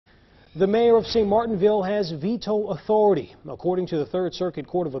The mayor of St. Martinville has veto authority, according to the Third Circuit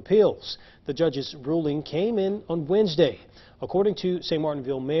Court of Appeals. The judge's ruling came in on Wednesday. According to St.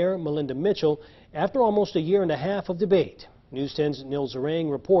 Martinville Mayor Melinda Mitchell, after almost a year and a half of debate, News 10's Neil Zarang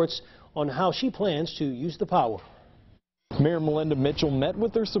reports on how she plans to use the power. Mayor Melinda Mitchell met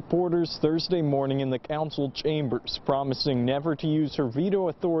with her supporters Thursday morning in the council chambers, promising never to use her veto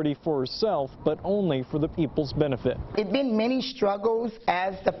authority for herself, but only for the people's benefit. It's been many struggles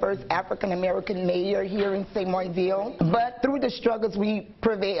as the first African-American mayor here in St. Martinville, but through the struggles we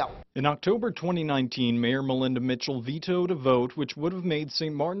prevail. In October 2019, Mayor Melinda Mitchell vetoed a vote which would have made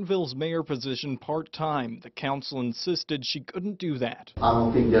St. Martinville's mayor position part-time. The council insisted she couldn't do that. I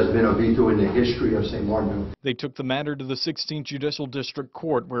don't think there's been a veto in the history of St. Martinville. They took the matter to the 16th Judicial District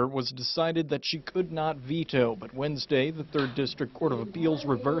Court, where it was decided that she could not veto. But Wednesday, the 3rd District Court of Appeals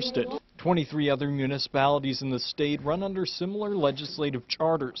reversed it. 23 other municipalities in the state run under similar legislative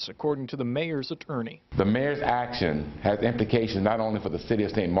charters, according to the mayor's attorney. The mayor's action has implications not only for the city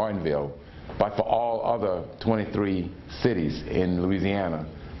of St. Martinville, but for all other 23 cities in Louisiana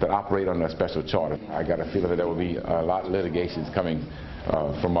that operate under a special charter. I got a feeling that there will be a lot of litigations coming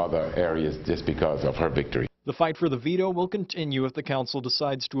from other areas just because of her victory. The fight for the veto will continue if the council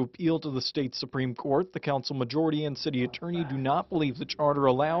decides to appeal to the state Supreme Court. The council majority and city attorney do not believe the charter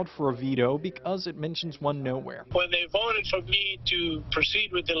allowed for a veto because it mentions one nowhere. When they voted for me to proceed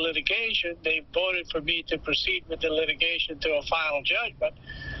with the litigation, they voted for me to proceed with the litigation to a final judgment.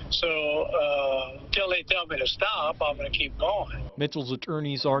 So until they tell me to stop, I'm going to keep going. Mitchell's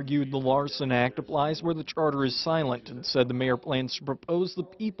attorneys argued the Larson Act applies where the charter is silent and said the mayor plans to propose the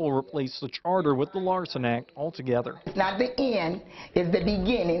people replace the charter with the Larson Act altogether. It's not the end, it's the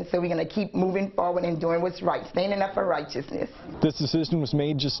beginning, so we're going to keep moving forward and doing what's right, standing up for righteousness. This decision was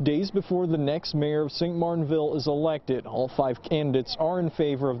made just days before the next mayor of St. Martinville is elected. All 5 candidates are in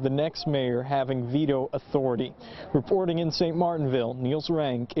favor of the next mayor having veto authority. Reporting in St. Martinville, Neil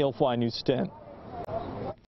Zarang, KLFY News 10.